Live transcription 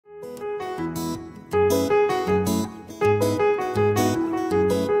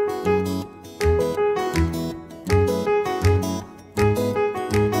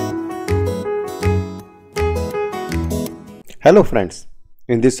Hello friends,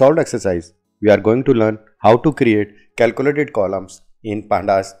 in this solved exercise, we are going to learn how to create calculated columns in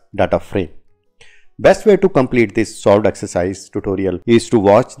Pandas DataFrame. Best way to complete this solved exercise tutorial is to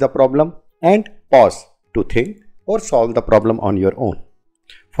watch the problem and pause to think or solve the problem on your own.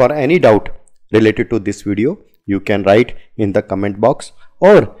 For any doubt related to this video, you can write in the comment box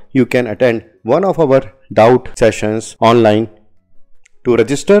or you can attend one of our doubt sessions online. To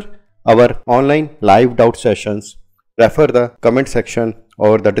register our online live doubt sessions, refer the comment section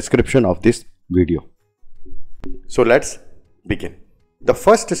or the description of this video. So let's begin. The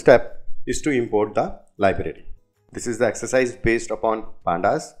first step is to import the library. This is the exercise based upon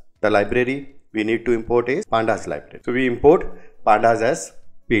Pandas. The library we need to import is Pandas library. So we import Pandas as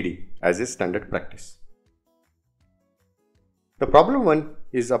PD as a standard practice. The problem 1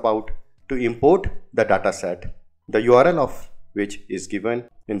 is about to import the dataset, the URL of which is given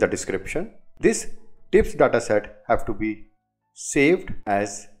in the description. This tips dataset have to be saved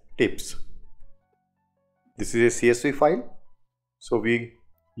as tips. This is a CSV file. So we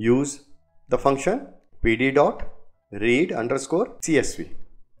use the function pd.read_CSV.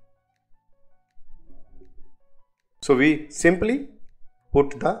 So we simply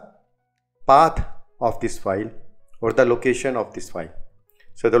put the path of this file or the location of this file.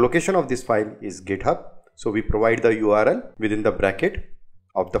 So the location of this file is GitHub. So we provide the URL within the bracket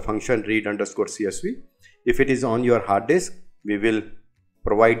of the function read_CSV. If it is on your hard disk, we will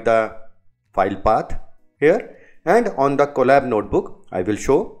provide the file path here, and on the Collab notebook I will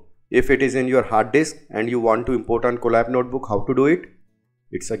show. If it is in your hard disk and you want to import on Collab notebook, how to do it.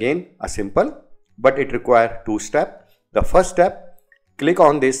 It's again a simple, but it requires 2 steps. The first step, click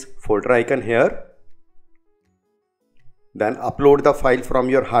on this folder icon here, then upload the file from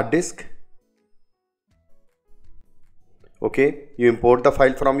your hard disk. Okay, you import the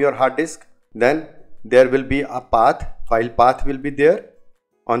file from your hard disk, then there will be a path, file path will be there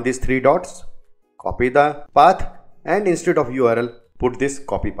on these 3 dots. Copy the path and instead of URL, put this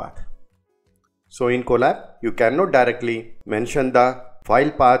copy path. So in Collab, you cannot directly mention the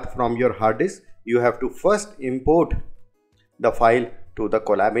file path from your hard disk. You have to first import the file to the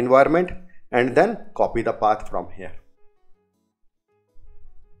Collab environment and then copy the path from here.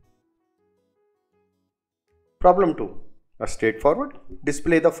 Problem 2. Straightforward.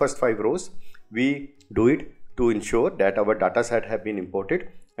 Display the first 5 rows. We do it to ensure that our dataset have been imported,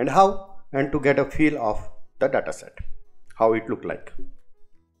 and how, and to get a feel of the dataset, how it look like.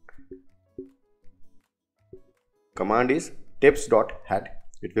 Command is tips.head.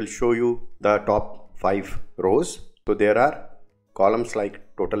 It will show you the top 5 rows. So there are columns like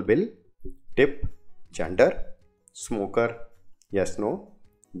total bill, tip, gender, smoker, yes no,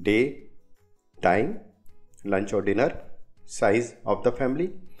 day, time, lunch or dinner, size of the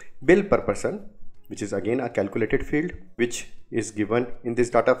family, bill per person, which is again a calculated field which is given in this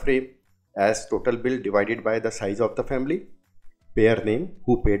data frame as total bill divided by the size of the family, payer name,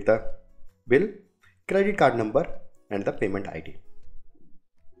 who paid the bill, credit card number and the payment ID.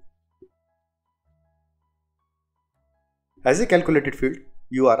 As a calculated field,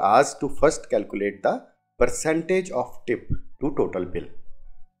 you are asked to first calculate the percentage of tip to total bill.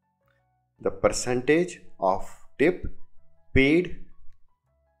 The percentage of tip paid,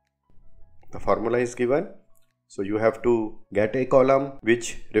 the formula is given. So you have to get a column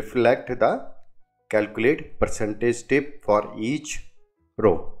which reflect the calculate percentage tip for each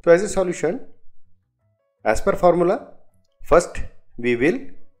row. So as a solution, as per formula, first we will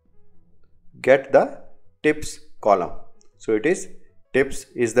get the tips column. So it is tips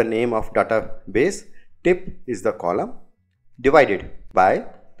is the name of database, tip is the column, divided by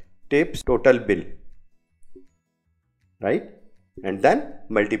tips total bill, right, and then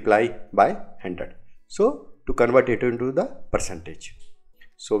multiply by 100. So to convert it into the percentage,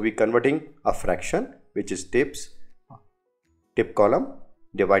 so we converting a fraction which is tips tip column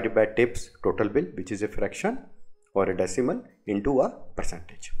divided by tips total bill, which is a fraction or a decimal, into a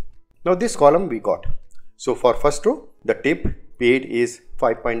percentage. Now this column we got. So for first row, the tip paid is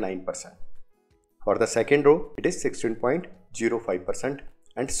 5.9%. For the second row, it is 16.05%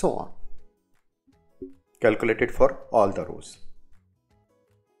 and so on. Calculated for all the rows.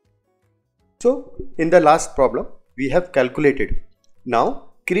 So in the last problem, we have calculated.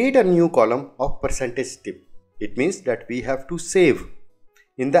 Now create a new column of percentage tip. It means that we have to save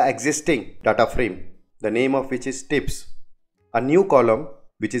in the existing data frame, the name of which is tips, a new column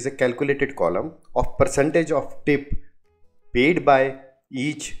which is a calculated column of percentage of tip paid by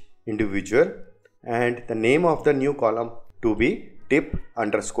each individual, and the name of the new column to be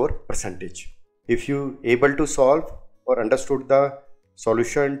tip_percentage. If you able to solve or understood the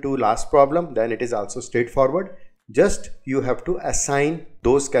solution to last problem, then it is also straightforward. just you have to assign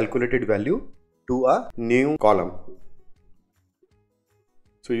those calculated value to a new column.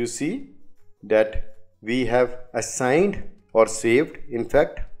 So you see that we have assigned or saved, in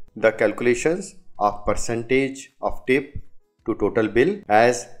fact, the calculations of percentage of tip to total bill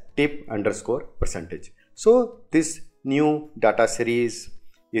as tip underscore percentage. So this new data series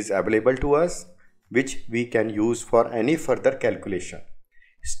is available to us, which we can use for any further calculation.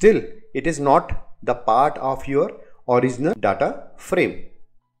 Still, it is not the part of your original data frame,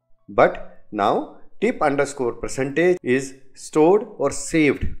 but now tip underscore percentage is stored or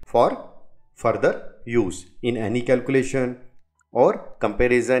saved for further use in any calculation or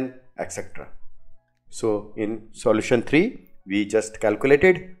comparison, etc. So in solution 3 we just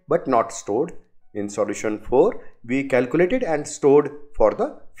calculated but not stored. In solution 4 we calculated and stored for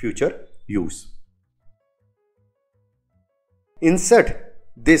the future use. Insert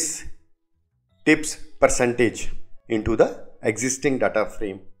this tips percentage into the existing data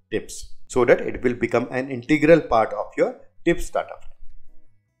frame tips so that it will become an integral part of your tips data frame.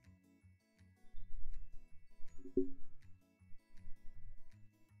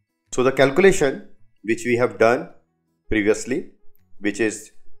 So the calculation which we have done previously, which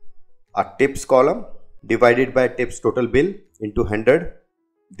is a tips column divided by tips total bill into 100,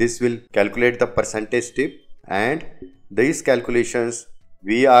 this will calculate the percentage tip, and these calculations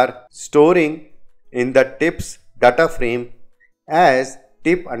we are storing in the tips data frame as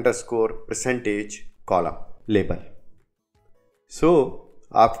tip underscore percentage column label. So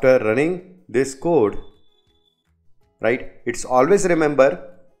after running this code, right, it's always remember,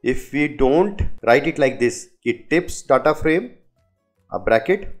 if we don't write it like this, it tips data frame, a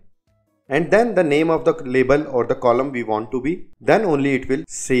bracket, and then the name of the label or the column we want to be, then only it will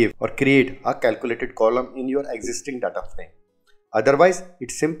save or create a calculated column in your existing data frame. Otherwise,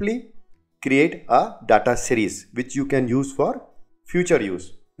 it simply create a data series which you can use for future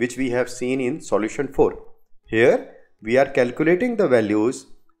use, which we have seen in solution 4. Here we are calculating the values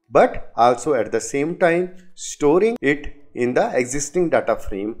but also at the same time storing it in the existing data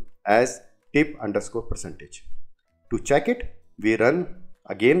frame as tip underscore percentage. To check it, we run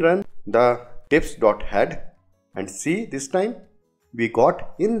the tips.head and see this time we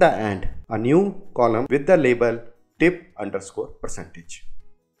got in the end a new column with the label tip underscore percentage.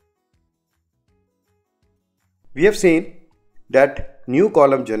 We have seen that new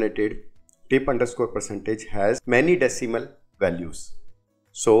column generated tip underscore percentage has many decimal values.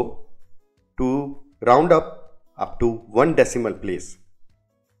 So to round up to 1 decimal place.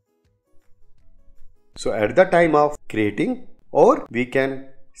 So at the time of creating, or we can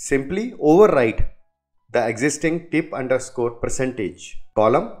simply overwrite the existing tip underscore percentage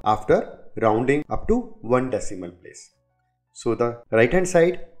column after rounding up to 1 decimal place. So the right hand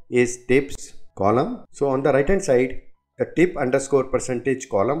side is tips column. So on the right hand side, the tip underscore percentage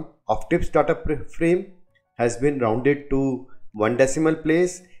column of tips data frame has been rounded to 1 decimal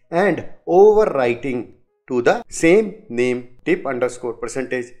place and overwriting to the same name tip underscore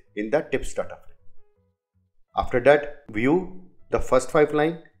percentage in the tips data frame. After that, view the first 5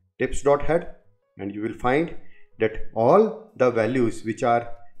 line tips.head and you will find that all the values which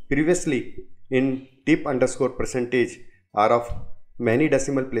are previously in tip underscore percentage are of many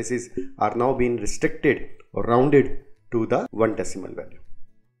decimal places are now being restricted or rounded to the 1 decimal value.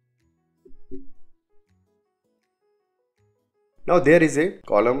 Now there is a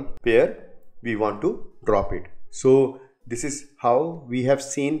column pair, we want to drop it. So this is how we have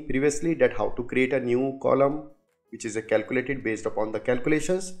seen previously that how to create a new column which is calculated based upon the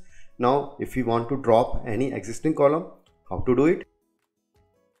calculations. Now if we want to drop any existing column, how to do it?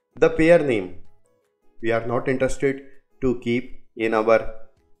 The pair name we are not interested to keep in our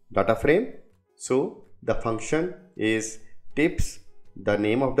data frame. So the function is tips, the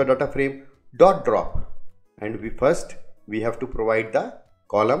name of the data frame, dot drop, and we have to provide the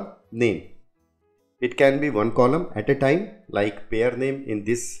column name. It can be 1 column at a time like pair name in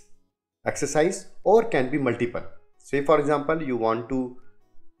this exercise, or can be multiple. Say for example you want to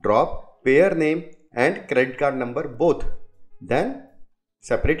drop pair name and credit card number both, then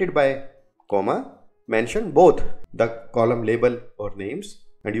separated by comma mention both the column label or names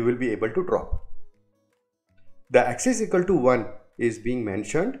and you will be able to drop. The axis equal to 1 is being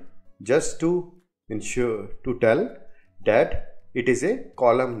mentioned just to tell that it is a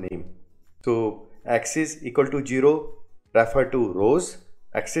column name. So axis equal to 0 refer to rows,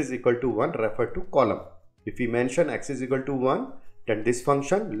 axis equal to 1 refer to column. If we mention axis equal to 1, then this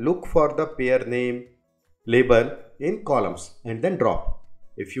function look for the pair name label in columns and then drop.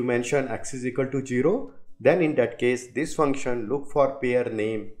 If you mention axis equal to 0, then in that case this function look for pair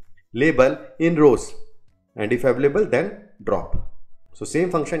name label in rows and if available then drop. So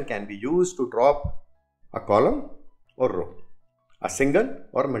same function can be used to drop a column or row, a single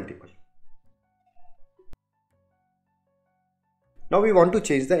or multiple. Now we want to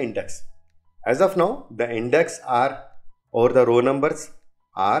change the index. As of now, the index are or the row numbers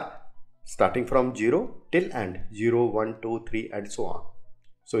are starting from 0 till end, 0, 1, 2, 3 and so on.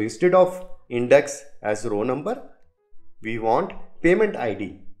 So instead of index as row number, we want payment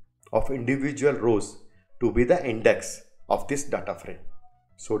ID of individual rows to be the index of this data frame,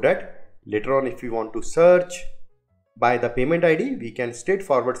 so that later on if we want to search by the payment ID, we can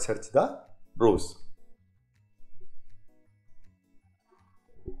straightforward search the rows.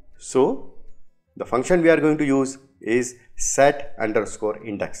 So the function we are going to use is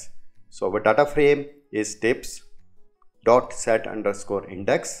set_index. So our data frame is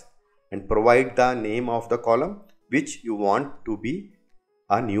tips.set_index and provide the name of the column which you want to be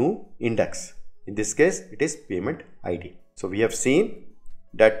a new index. In this case it is payment ID. So we have seen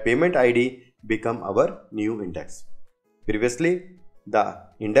that payment ID become our new index. Previously the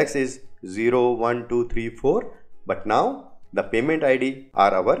index is 0, 1, 2, 3, 4, but now the payment ID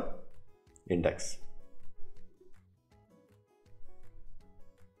are our index.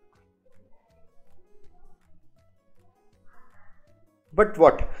 But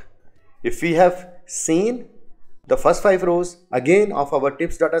what if we have seen the first 5 rows again of our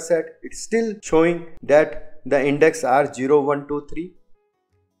tips data set? It's still showing that the index are 0, 1, 2, 3.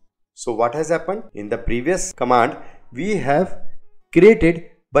 So what has happened? In the previous command we have created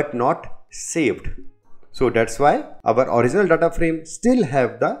but not saved. So that's why our original data frame still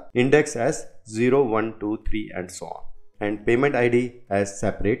have the index as 0, 1, 2, 3 and so on, and payment ID as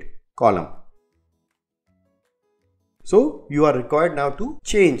separate column. So you are required now to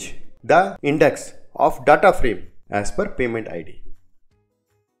change the index of data frame as per payment ID.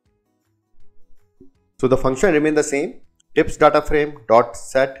 So the function remain the same, tips data frame dot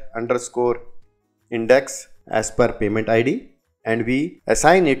set_index as per payment ID, and we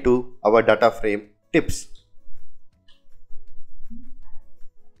assign it to our data frame tips.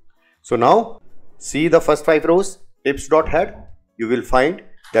 So now see the first 5 rows, tips.head, you will find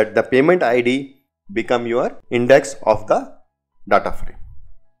that the payment ID become your index of the data frame.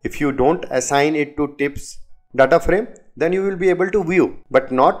 If you don't assign it to tips data frame, then you will be able to view,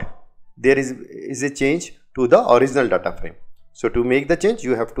 but not there is a change to the original data frame. So to make the change,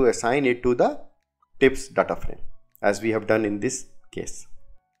 you have to assign it to the tips data frame, as we have done in this case.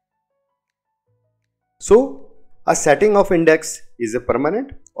 So a setting of index is a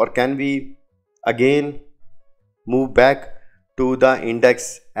permanent, or can we again move back to the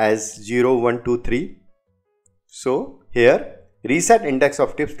index as 0, 1, 2, 3. So here reset index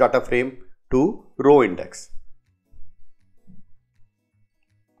of tips data frame to row index.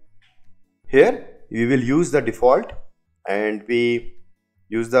 Here we will use the default and we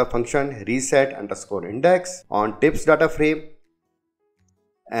use the function reset_index on tips data frame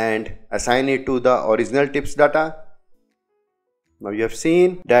and assign it to the original tips data. Now you have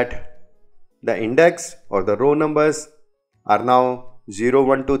seen that the index or the row numbers are now 0,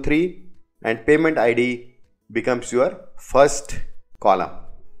 1, 2, 3 and payment ID becomes your first column.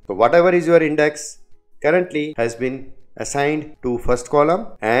 So whatever is your index currently has been assigned to first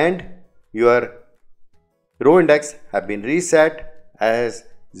column and your row index have been reset as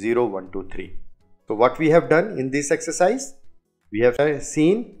 0, 1, 2, 3. So what we have done in this exercise, we have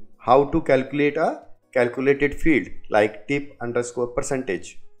seen how to calculate a calculated field like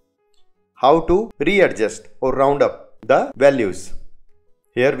tip_percentage, how to readjust or round up the values.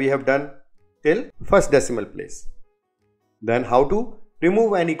 Here we have done till first decimal place. Then how to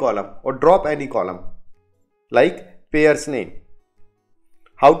remove any column or drop any column like payer's name.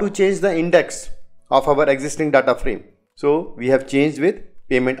 How to change the index of our existing data frame. So we have changed with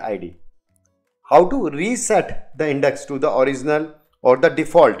payment ID. How to reset the index to the original or the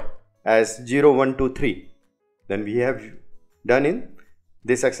default as 0, 1, 2, 3. Then we have done in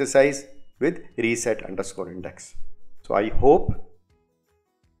this exercise with reset_index. So I hope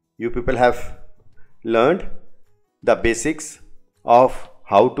you people have learned the basics of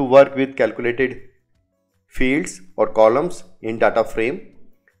how to work with calculated fields or columns in data frame.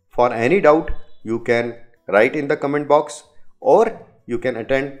 For any doubt, you can write in the comment box or you can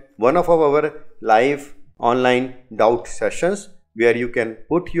attend one of our live online doubt sessions where you can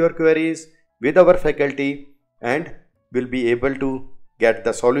put your queries with our faculty and will be able to get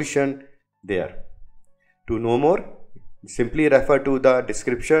the solution there. To know more, simply refer to the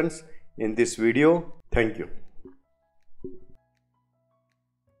descriptions in this video. Thank you.